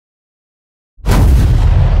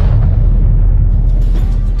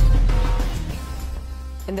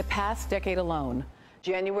the past decade alone,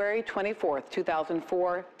 January 24th,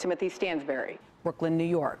 2004, Timothy Stansberry, Brooklyn, New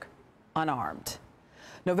York, unarmed.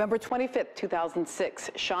 November 25th, 2006,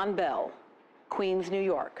 Sean Bell, Queens, New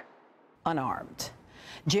York, unarmed.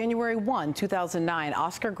 January 1, 2009,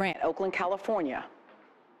 Oscar Grant, Oakland, California,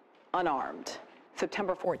 unarmed.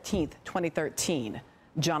 September 14th, 2013,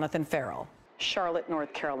 Jonathan Farrell, Charlotte,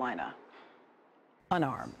 North Carolina,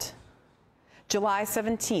 unarmed. July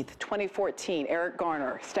 17th, 2014, Eric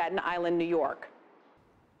Garner, Staten Island, New York,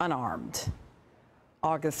 unarmed.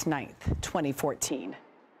 August 9th, 2014,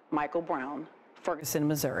 Michael Brown, Ferguson,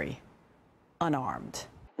 Missouri, unarmed.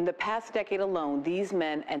 In the past decade alone, these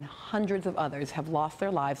men and hundreds of others have lost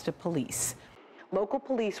their lives to police. Local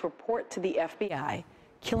police report to the FBI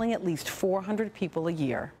killing at least 400 people a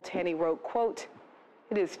year. Taney wrote, quote,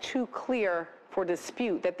 "It is too clear for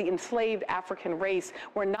dispute that the enslaved African race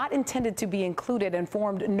were not intended to be included and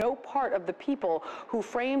formed no part of the people who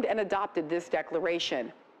framed and adopted this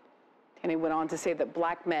declaration." And he went on to say that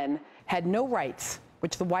black men had no rights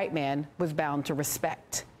which the white man was bound to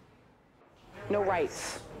respect. No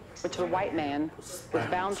rights which the white man was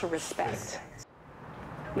bound to respect.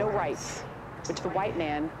 No rights which the white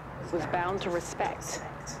man was bound to respect.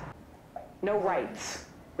 No rights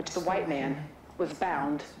which the white man was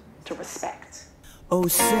bound to respect. Oh,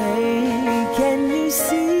 say, can you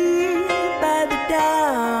see by the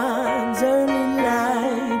dawn's early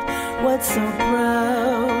light what so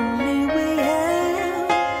proudly we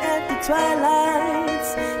hailed at the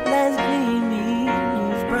twilight's last gleaming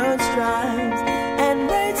with broad stripes and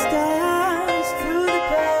bright stars through the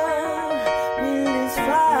cloud with his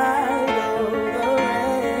fight over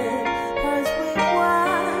red horse with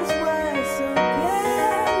wise was so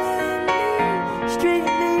gallantly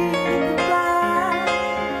straightening the line.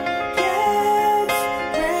 Yes,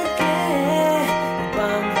 breaking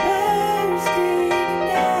upon bursting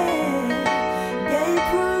day, gave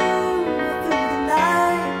proof through the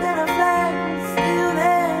night that our flag was still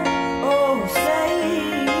there. Oh,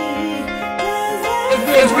 say, does it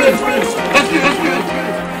Let's do it.